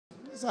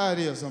That's how it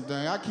is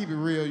sometimes. I keep it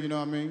real, you know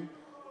what I mean?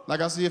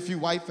 Like I see a few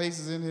white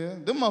faces in here.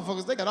 Them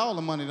motherfuckers, they got all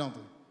the money, don't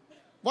they?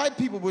 White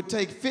people would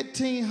take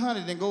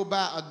 $1,500 and go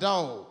buy a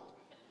dog.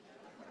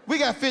 We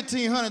got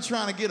 $1,500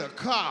 trying to get a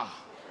car.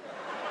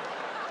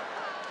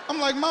 I'm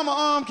like,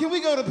 Mama, can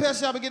we go to the pet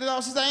shop and get it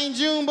all? She said, ain't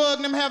Junebug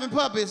and them having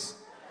puppies.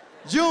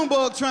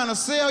 Junebug trying to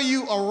sell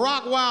you a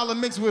Rottweiler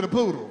mixed with a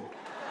poodle.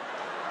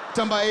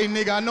 Talking about, hey,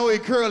 nigga, I know he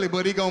curly,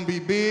 but he gonna be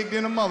big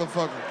than a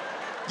motherfucker.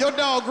 Your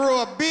dog grew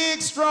up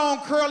big, strong,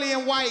 curly,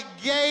 and white,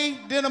 gay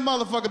than a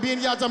motherfucker. Being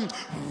y'all talking,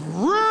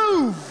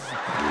 roof!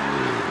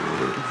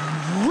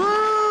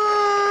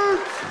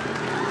 Roof!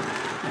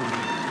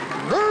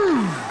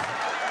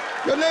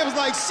 Roof! Your neighbor's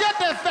like, shut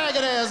that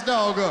faggot ass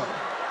dog up.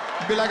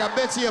 Be like, I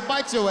bet you'll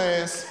bite your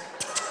ass.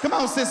 Come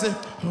on, sissy.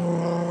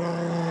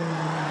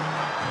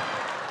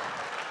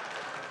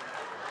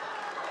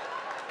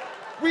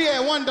 We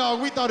had one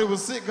dog, we thought it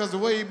was sick because the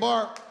way he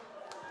barked.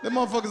 Them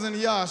motherfuckers in the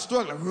yard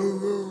struggling.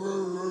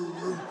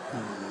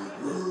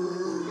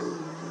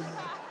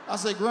 I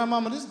said,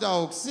 Grandmama, this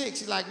dog's sick.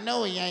 She's like,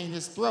 no, he ain't.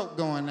 His throat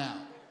going out.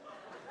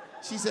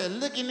 She said,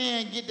 look in there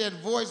and get that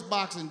voice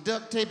box and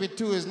duct tape it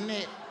to his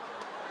neck.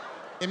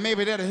 And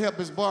maybe that'll help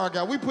his bark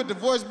out. We put the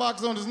voice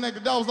box on his neck. The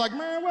dog was like,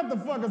 man, what the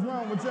fuck is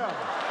wrong with y'all?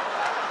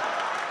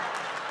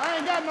 I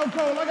ain't got no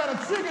cold. I got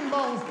a chicken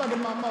bone stuck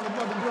in my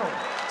motherfucking throat.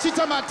 She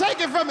talking about, take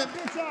it from me.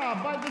 Bitch,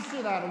 I'll bite the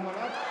shit out of him.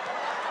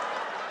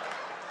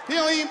 He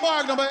don't even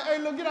bark no more. Hey,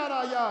 look, get out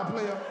of our yard,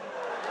 player.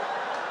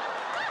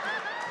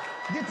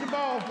 Get your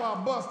ball before I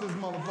bust this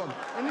motherfucker.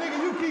 And nigga,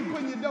 you keep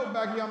putting your dope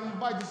back here, I'm gonna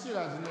bite the shit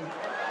out of you, nigga.